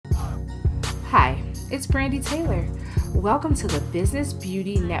it's Brandy Taylor. Welcome to the Business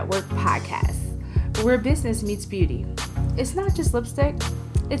Beauty Network podcast, where business meets beauty. It's not just lipstick,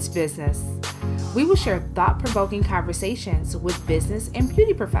 it's business. We will share thought-provoking conversations with business and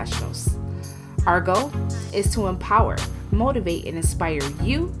beauty professionals. Our goal is to empower, motivate, and inspire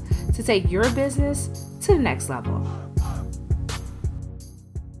you to take your business to the next level.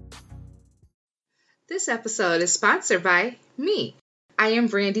 This episode is sponsored by me. I am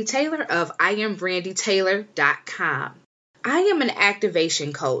Brandy Taylor of IamBrandyTaylor.com. I am an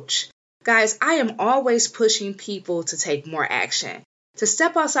activation coach. Guys, I am always pushing people to take more action, to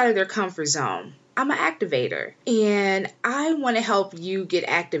step outside of their comfort zone. I'm an activator, and I want to help you get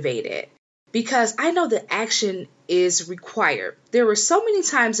activated because I know that action is required. There were so many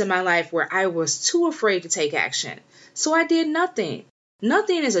times in my life where I was too afraid to take action, so I did nothing.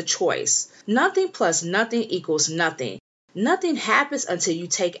 Nothing is a choice. Nothing plus nothing equals nothing. Nothing happens until you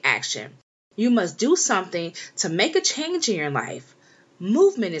take action. You must do something to make a change in your life.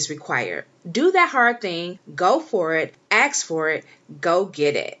 Movement is required. Do that hard thing, go for it, ask for it, go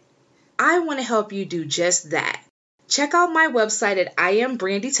get it. I want to help you do just that. Check out my website at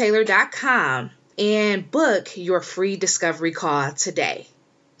IamBrandyTaylor.com and book your free discovery call today.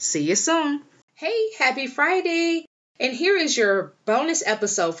 See you soon. Hey, happy Friday. And here is your bonus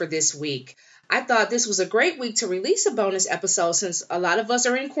episode for this week. I thought this was a great week to release a bonus episode since a lot of us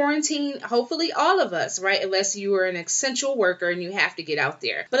are in quarantine, hopefully all of us, right? Unless you are an essential worker and you have to get out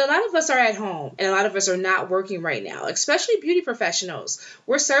there. But a lot of us are at home and a lot of us are not working right now, especially beauty professionals.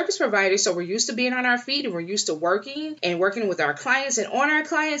 We're service providers, so we're used to being on our feet and we're used to working with our clients and on our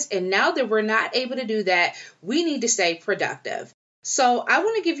clients. And now that we're not able to do that, we need to stay productive. So I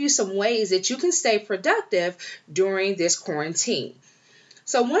want to give you some ways that you can stay productive during this quarantine.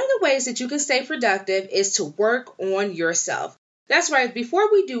 So one of the ways that you can stay productive is to work on yourself. That's right. Before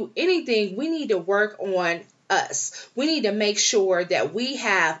we do anything, we need to work on us. We need to make sure that we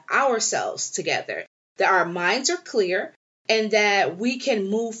have ourselves together, that our minds are clear, and that we can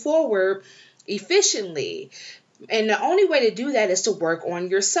move forward efficiently. And the only way to do that is to work on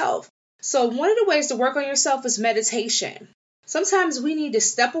yourself. So one of the ways to work on yourself is meditation. Sometimes we need to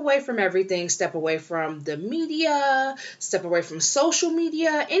step away from everything, step away from the media, step away from social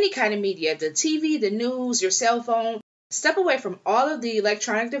media, any kind of media, the TV, the news, your cell phone. Step away from all of the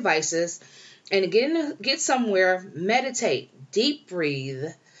electronic devices and get somewhere, meditate, deep breathe,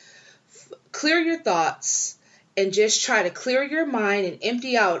 clear your thoughts, and just try to clear your mind and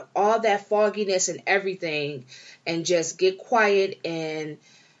empty out all that fogginess and everything and just get quiet and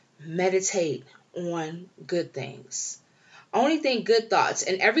meditate on good things. Only think good thoughts.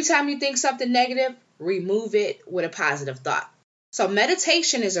 And every time you think something negative, remove it with a positive thought. So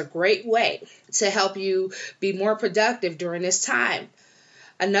meditation is a great way to help you be more productive during this time.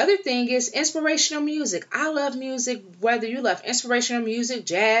 Another thing is inspirational music. I love music, whether you love inspirational music,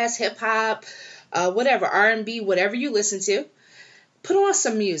 jazz, hip hop, whatever, R&B, whatever you listen to. Put on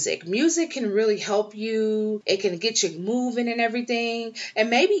some music. Music can really help you. It can get you moving and everything.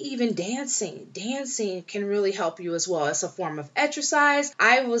 And maybe even dancing. Dancing can really help you as well. It's a form of exercise.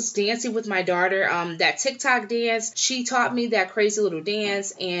 I was dancing with my daughter, that TikTok dance. She taught me that crazy little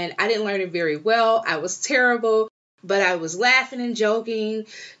dance and I didn't learn it very well. I was terrible, but I was laughing and joking,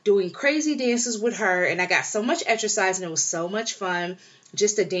 doing crazy dances with her. And I got so much exercise and it was so much fun.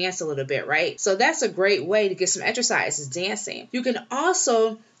 Just to dance a little bit, right? So that's a great way to get some exercise is dancing. You can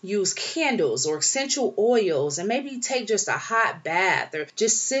also use candles or essential oils and maybe take just a hot bath or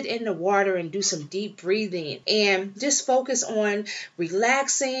just sit in the water and do some deep breathing and just focus on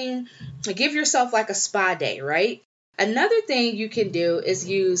relaxing. Give yourself like a spa day, right? Another thing you can do is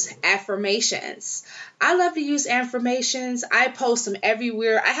use affirmations. I love to use affirmations. I post them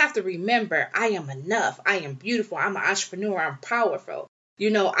everywhere. I have to remember I am enough. I am beautiful. I'm an entrepreneur. I'm powerful. You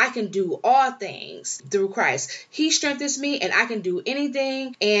know, I can do all things through Christ. He strengthens me and I can do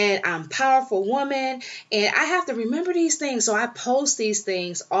anything and I'm a powerful woman and I have to remember these things. So I post these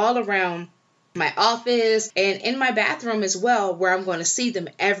things all around my office and in my bathroom as well where I'm going to see them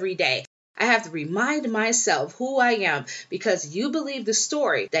every day. I have to remind myself who I am because you believe the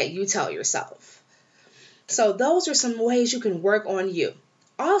story that you tell yourself. So those are some ways you can work on you.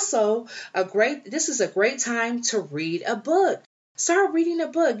 Also, this is a great time to read a book. Start reading a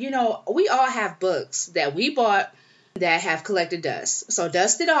book. You know, we all have books that we bought that have collected dust. So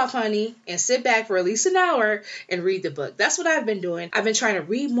dust it off, honey, and sit back for at least an hour and read the book. That's what I've been doing. I've been trying to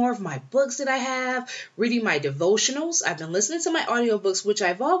read more of my books that I have, reading my devotionals. I've been listening to my audiobooks, which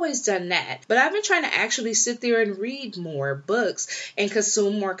I've always done that. But I've been trying to actually sit there and read more books and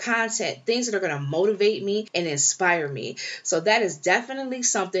consume more content, things that are going to motivate me and inspire me. So that is definitely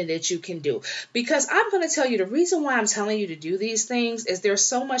something that you can do. Because I'm going to tell you, the reason why I'm telling you to do these things is there's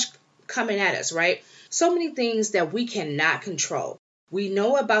so much coming at us, right? So many things that we cannot control. We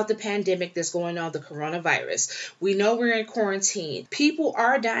know about the pandemic that's going on, the coronavirus. We know we're in quarantine. People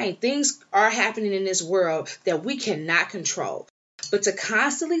are dying. Things are happening in this world that we cannot control. But to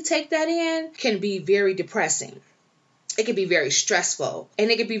constantly take that in can be very depressing. It can be very stressful,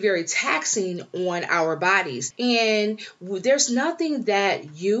 and it can be very taxing on our bodies. And there's nothing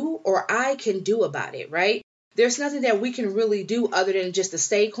that you or I can do about it, right? There's nothing that we can really do other than just to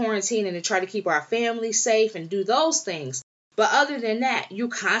stay quarantined and to try to keep our family safe and do those things. But other than that, you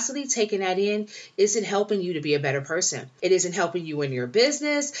constantly taking that in isn't helping you to be a better person. It isn't helping you in your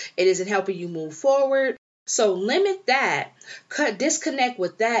business. It isn't helping you move forward. So limit that, disconnect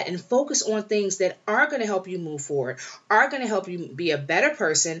with that, and focus on things that are going to help you move forward, are going to help you be a better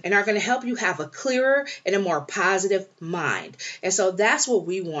person, and are going to help you have a clearer and a more positive mind. And so that's what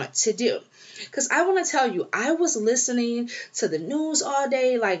we want to do. Because I want to tell you, I was listening to the news all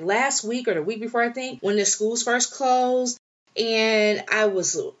day, like last week or the week before, I think, when the schools first closed. And I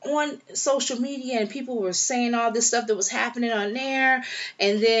was on social media and people were saying all this stuff that was happening on there.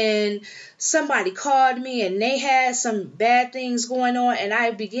 And then somebody called me and they had some bad things going on. And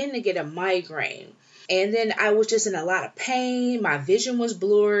I began to get a migraine. And then I was just in a lot of pain. My vision was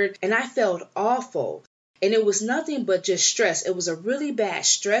blurred and I felt awful. And it was nothing but just stress. It was a really bad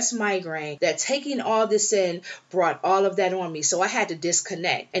stress migraine that taking all this in brought all of that on me. So I had to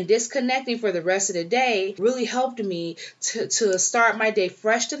disconnect. And disconnecting for the rest of the day really helped me to start my day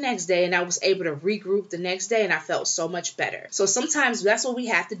fresh the next day. And I was able to regroup the next day and I felt so much better. So sometimes that's what we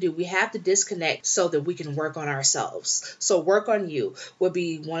have to do. We have to disconnect so that we can work on ourselves. So work on you would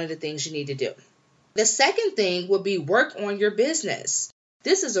be one of the things you need to do. The second thing would be work on your business.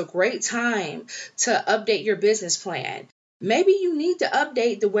 This is a great time to update your business plan. Maybe you need to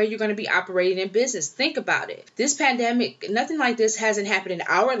update the way you're going to be operating in business. Think about it. This pandemic, nothing like this hasn't happened in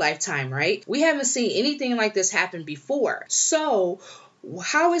our lifetime, right? We haven't seen anything like this happen before. So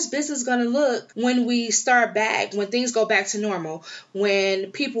how is business going to look when we start back, when things go back to normal,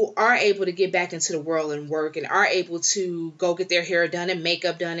 when people are able to get back into the world and work and are able to go get their hair done and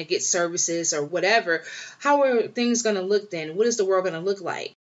makeup done and get services or whatever? How are things going to look then? What is the world going to look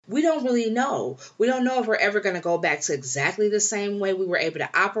like? We don't really know. We don't know if we're ever going to go back to exactly the same way we were able to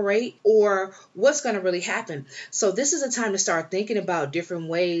operate or what's going to really happen. So this is a time to start thinking about different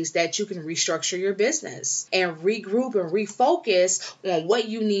ways that you can restructure your business and regroup and refocus on what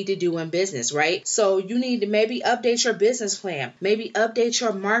you need to do in business, right? So you need to maybe update your business plan, maybe update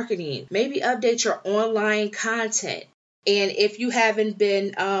your marketing, maybe update your online content. And if you haven't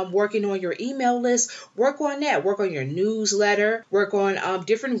been working on your email list, work on that. Work on your newsletter. Work on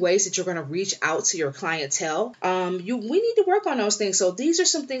different ways that you're going to reach out to your clientele. We need to work on those things. So these are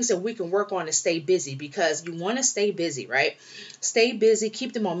some things that we can work on to stay busy because you want to stay busy, right? Stay busy,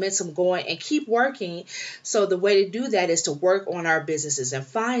 keep the momentum going, and keep working. So the way to do that is to work on our businesses and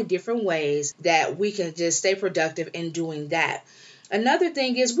find different ways that we can just stay productive in doing that. Another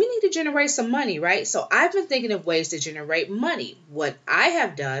thing is we need to generate some money, right? So I've been thinking of ways to generate money. What I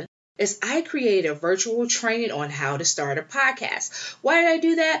have done is I created a virtual training on how to start a podcast. Why did I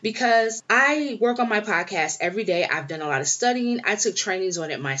do that? Because I work on my podcast every day. I've done a lot of studying. I took trainings on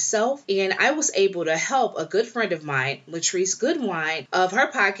it myself, and I was able to help a good friend of mine, Latrice Goodwine, of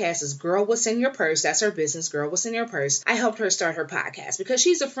her podcast is Girl What's in Your Purse. That's her business, Girl What's in Your Purse. I helped her start her podcast because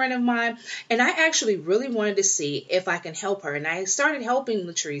she's a friend of mine, and I actually really wanted to see if I can help her. And I started helping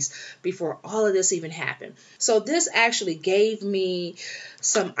Latrice before all of this even happened. So this actually gave me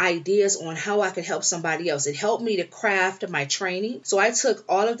some ideas on how I could help somebody else. It helped me to craft my training. So I took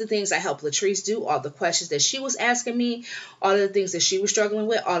all of the things I helped Latrice do, all the questions that she was asking me, all of the things that she was struggling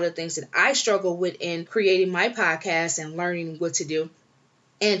with, all of the things that I struggled with in creating my podcast and learning what to do,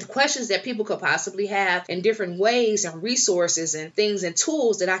 and questions that people could possibly have in different ways and resources and things and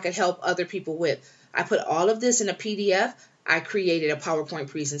tools that I could help other people with. I put all of this in a PDF. I created a PowerPoint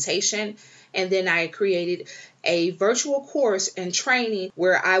presentation, and then I created a virtual course and training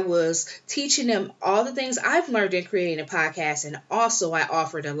where I was teaching them all the things I've learned in creating a podcast, and also I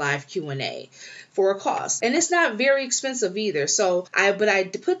offered a live Q&A for a cost. And it's not very expensive either. But I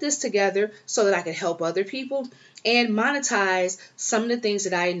put this together so that I could help other people and monetize some of the things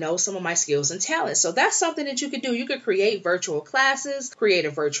that I know, some of my skills and talents. So that's something that you could do. You could create virtual classes, create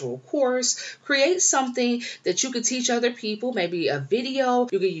a virtual course, create something that you could teach other people, maybe a video.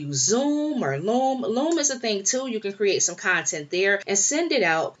 You could use Zoom or Loom. Loom is a thing too. You can create some content there and send it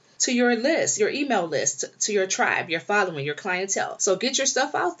out to your list, your email list, to your tribe, your following, your clientele. So get your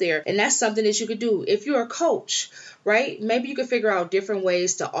stuff out there. And that's something that you could do. If you're a coach, right? Maybe you could figure out different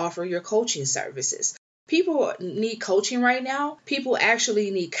ways to offer your coaching services. People need coaching right now. People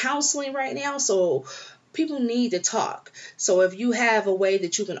actually need counseling right now. So people need to talk. So if you have a way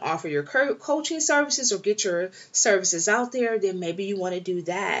that you can offer your coaching services or get your services out there, then maybe you want to do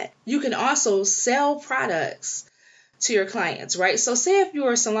that. You can also sell products to your clients, right? So say if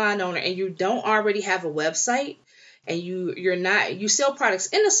you're a salon owner and you don't already have a website, and you sell products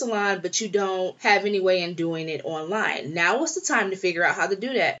in the salon, but you don't have any way in doing it online. Now is the time to figure out how to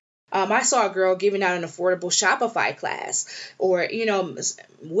do that. I saw a girl giving out an affordable Shopify class, or,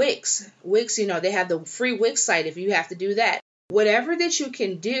 Wix, they have the free Wix site if you have to do that. Whatever that you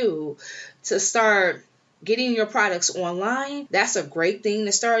can do to start getting your products online, that's a great thing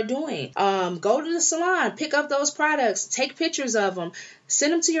to start doing. Go to the salon, pick up those products, take pictures of them,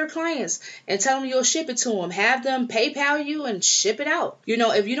 send them to your clients and tell them you'll ship it to them. Have them PayPal you and ship it out.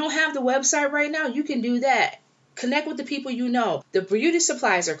 If you don't have the website right now, you can do that. Connect with the people you know. The beauty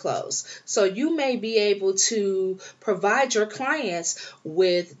supplies are closed. So you may be able to provide your clients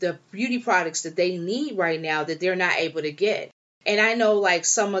with the beauty products that they need right now that they're not able to get. And I know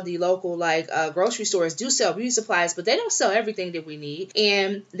some of the local grocery stores do sell beauty supplies, but they don't sell everything that we need.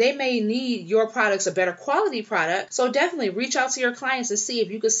 And they may need your products, a better quality product. So definitely reach out to your clients and see if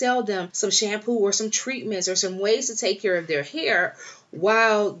you could sell them some shampoo or some treatments or some ways to take care of their hair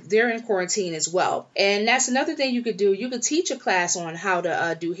while they're in quarantine as well. And that's another thing you could do. You could teach a class on how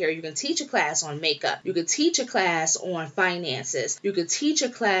to do hair. You can teach a class on makeup. You could teach a class on finances. You could teach a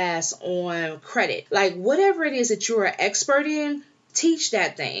class on credit. Whatever it is that you're an expert in, teach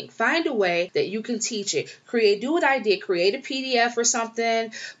that thing. Find a way that you can teach it. Do what I did. Create a PDF or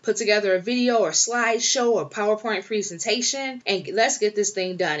something. Put together a video or slideshow or PowerPoint presentation. And let's get this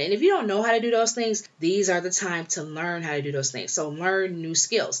thing done. And if you don't know how to do those things, these are the time to learn how to do those things. So learn new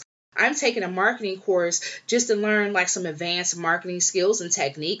skills. I'm taking a marketing course just to learn some advanced marketing skills and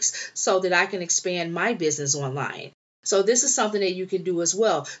techniques so that I can expand my business online. So this is something that you can do as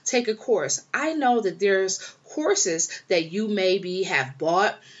well. Take a course. I know that there's courses that you maybe have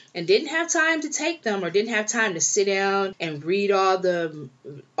bought and didn't have time to take them or didn't have time to sit down and read all the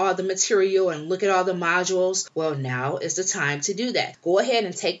material and look at all the modules. Well, now is the time to do that. Go ahead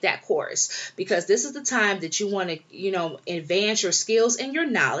and take that course because this is the time that you want to, advance your skills and your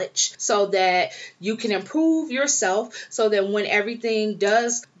knowledge so that you can improve yourself so that when everything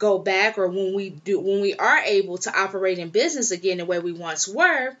does go back or when we are able to operate in business again the way we once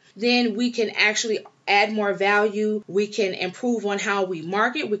were, then we can actually add more value. We can improve on how we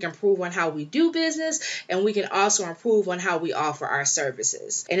market. We can improve on how we do business. And we can also improve on how we offer our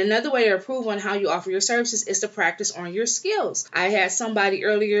services. And another way to improve on how you offer your services is to practice on your skills. I had somebody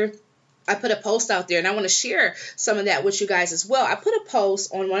earlier, I put a post out there and I want to share some of that with you guys as well. I put a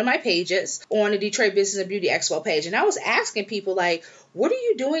post on one of my pages on the Detroit Business and Beauty Expo page. And I was asking people what are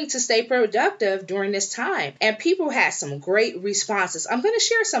you doing to stay productive during this time? And people had some great responses. I'm going to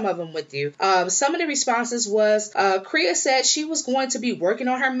share some of them with you. Some of the responses was, Kriya said she was going to be working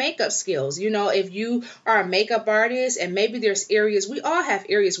on her makeup skills. If you are a makeup artist and maybe there's areas, we all have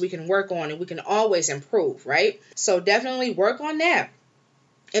areas we can work on and we can always improve, right? So definitely work on that.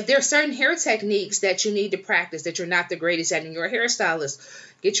 If there are certain hair techniques that you need to practice that you're not the greatest at and you're a hairstylist,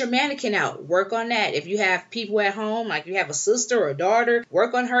 get your mannequin out. Work on that. If you have people at home, like you have a sister or a daughter,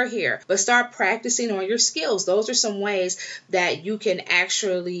 work on her hair. But start practicing on your skills. Those are some ways that you can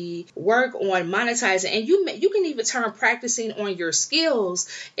actually work on monetizing. And you can even turn practicing on your skills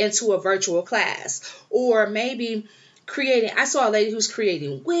into a virtual class. Or maybe I saw a lady who's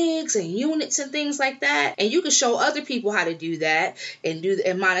creating wigs and units and things like that. And you can show other people how to do that and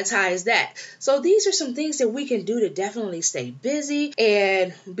monetize that. So these are some things that we can do to definitely stay busy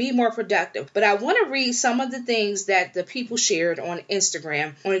and be more productive. But I want to read some of the things that the people shared on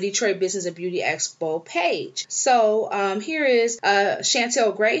Instagram on the Detroit Business and Beauty Expo page. So here is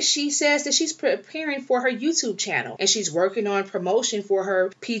Chantel Gray. She says that she's preparing for her YouTube channel and she's working on promotion for her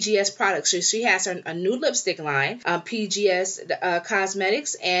PGS products. So she has a new lipstick line. PGS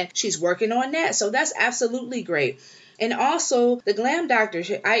Cosmetics, and she's working on that. So that's absolutely great. And also, the Glam Doctor,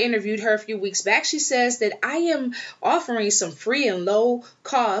 I interviewed her a few weeks back. She says that I am offering some free and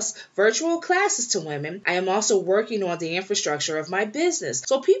low-cost virtual classes to women. I am also working on the infrastructure of my business.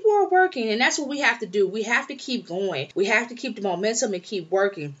 So people are working, and that's what we have to do. We have to keep going. We have to keep the momentum and keep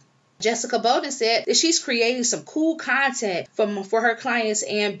working. Jessica Bowden said that she's creating some cool content for her clients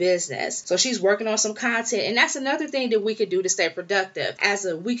and business. So she's working on some content, and that's another thing that we could do to stay productive.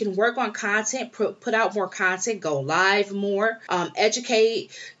 We can work on content, put out more content, go live more,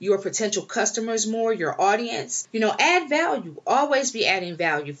 educate your potential customers more, your audience. Add value. Always be adding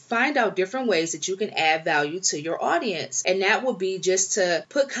value. Find out different ways that you can add value to your audience, and that would be just to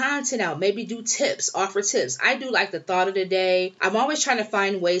put content out. Maybe do tips, offer tips. I do like the thought of the day. I'm always trying to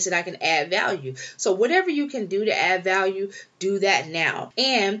find ways that I can add value. So whatever you can do to add value, do that now.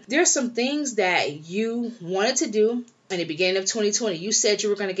 And there's some things that you wanted to do in the beginning of 2020. You said you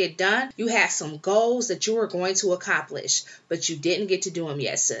were going to get done. You had some goals that you were going to accomplish, but you didn't get to do them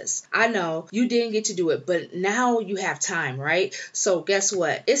yet, sis. I know you didn't get to do it, but now you have time, right? So guess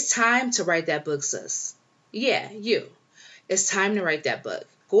what? It's time to write that book, sis. Yeah, you. It's time to write that book.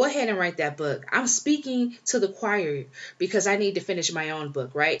 Go ahead and write that book. I'm speaking to the choir because I need to finish my own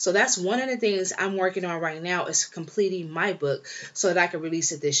book, right? So that's one of the things I'm working on right now, is completing my book so that I can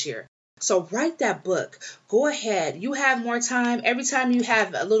release it this year. So write that book. Go ahead. You have more time. Every time you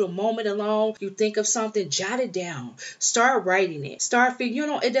have a little moment alone, you think of something, jot it down. Start writing it.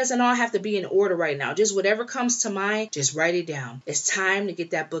 It doesn't all have to be in order right now. Just whatever comes to mind, just write it down. It's time to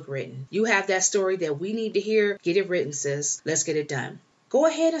get that book written. You have that story that we need to hear. Get it written, sis. Let's get it done. Go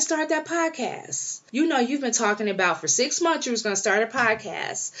ahead and start that podcast. You've been talking about for 6 months you was going to start a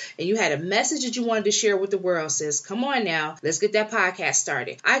podcast, and you had a message that you wanted to share with the world, sis. Come on now. Let's get that podcast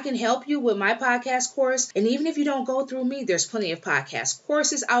started. I can help you with my podcast course, and even if you don't go through me, there's plenty of podcast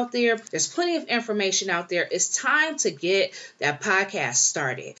courses out there. There's plenty of information out there. It's time to get that podcast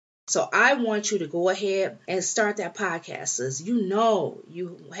started. So I want you to go ahead and start that podcast, sis. You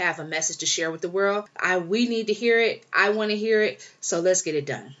have a message to share with the world. We need to hear it. I want to hear it. So let's get it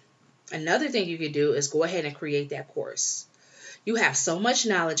done. Another thing you can do is go ahead and create that course. You have so much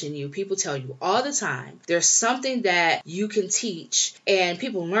knowledge in you. People tell you all the time. There's something that you can teach, and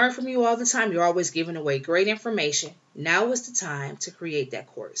people learn from you all the time. You're always giving away great information. Now is the time to create that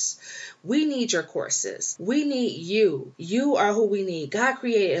course. We need your courses. We need you. You are who we need. God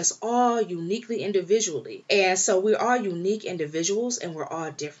created us all uniquely, individually. And so we're all unique individuals, and we're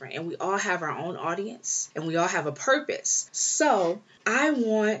all different. And we all have our own audience, and we all have a purpose. So I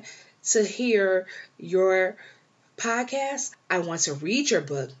want to hear your podcast. I want to read your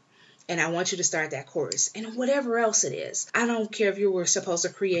book, and I want you to start that course, and whatever else it is. I don't care if you were supposed to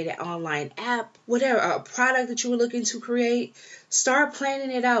create an online app, whatever, a product that you were looking to create. Start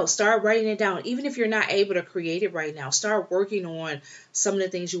planning it out. Start writing it down. Even if you're not able to create it right now, start working on some of the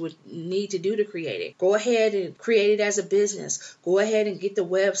things you would need to do to create it. Go ahead and create it as a business. Go ahead and get the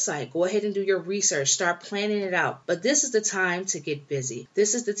website. Go ahead and do your research. Start planning it out. But this is the time to get busy.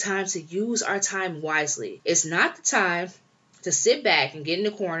 This is the time to use our time wisely. It's not the time to sit back and get in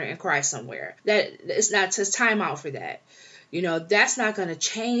the corner and cry somewhere. It's not just time out for that. That's not going to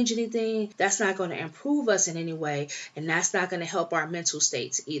change anything. That's not going to improve us in any way. And that's not going to help our mental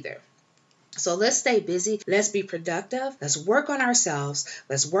states either. So let's stay busy. Let's be productive. Let's work on ourselves.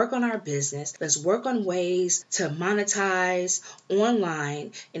 Let's work on our business. Let's work on ways to monetize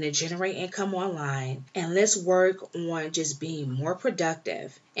online and to generate income online. And let's work on just being more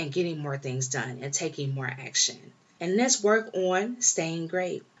productive and getting more things done and taking more action. And let's work on staying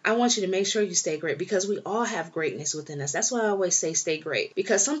great. I want you to make sure you stay great, because we all have greatness within us. That's why I always say stay great,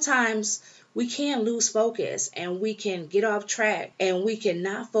 because sometimes we can lose focus and we can get off track and we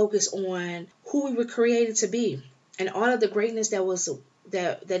cannot focus on who we were created to be and all of the greatness that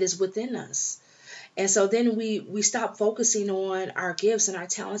is within us. And so then we stop focusing on our gifts and our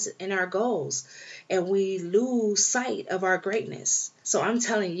talents and our goals, and we lose sight of our greatness. So I'm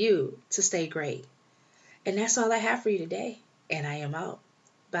telling you to stay great. And that's all I have for you today. And I am out.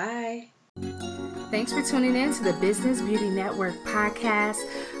 Bye. Thanks for tuning in to the Business Beauty Network podcast.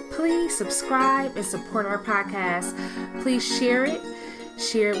 Please subscribe and support our podcast. Please share it.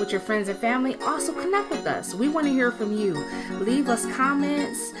 Share it with your friends and family. Also connect with us. We want to hear from you. Leave us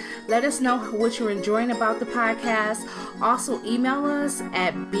comments. Let us know what you're enjoying about the podcast. Also email us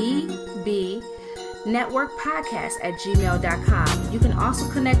at bbnetworkpodcast@gmail.com. You can also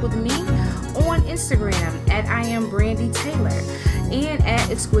connect with me on Instagram at I am Brandy Taylor and at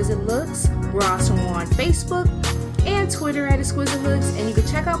Exquisite Looks. We're also on Facebook and Twitter at Exquisite Looks, and you can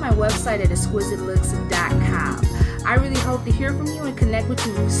check out my website at exquisitelooks.com. I really hope to hear from you and connect with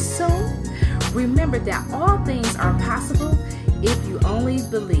you soon. Remember that all things are possible if you only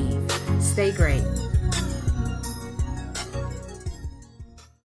believe. Stay great.